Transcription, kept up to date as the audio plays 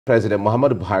President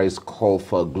Muhammadu Buhari's call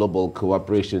for global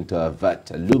cooperation to avert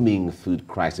a looming food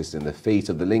crisis in the face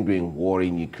of the lingering war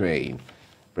in Ukraine.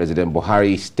 President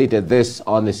Buhari stated this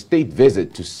on a state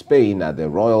visit to Spain at the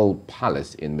Royal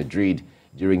Palace in Madrid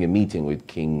during a meeting with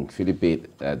King Felipe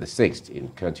VI in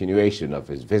continuation of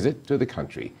his visit to the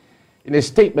country. In a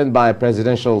statement by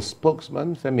presidential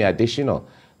spokesman Femi Adesina,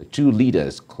 the two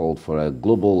leaders called for a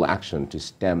global action to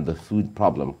stem the food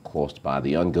problem caused by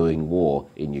the ongoing war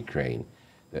in Ukraine.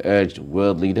 They urged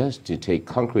world leaders to take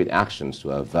concrete actions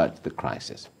to avert the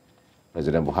crisis.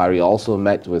 President Buhari also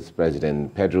met with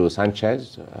President Pedro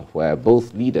Sanchez, where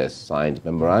both leaders signed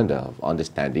memoranda of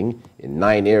understanding in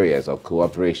 9 areas of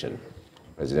cooperation.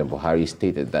 President Buhari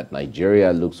stated that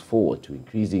Nigeria looks forward to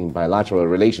increasing bilateral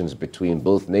relations between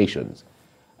both nations.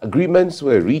 Agreements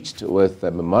were reached with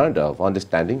a memoranda of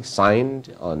understanding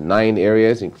signed on 9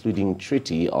 areas, including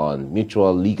treaty on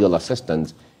mutual legal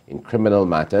assistance in criminal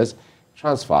matters,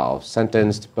 transfer of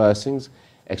sentenced persons,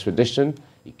 extradition,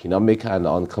 economic and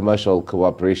non-commercial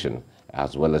cooperation,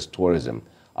 as well as tourism.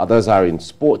 Others are in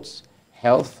sports,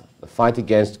 health, the fight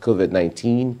against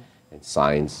COVID-19, and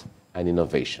science and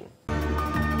innovation.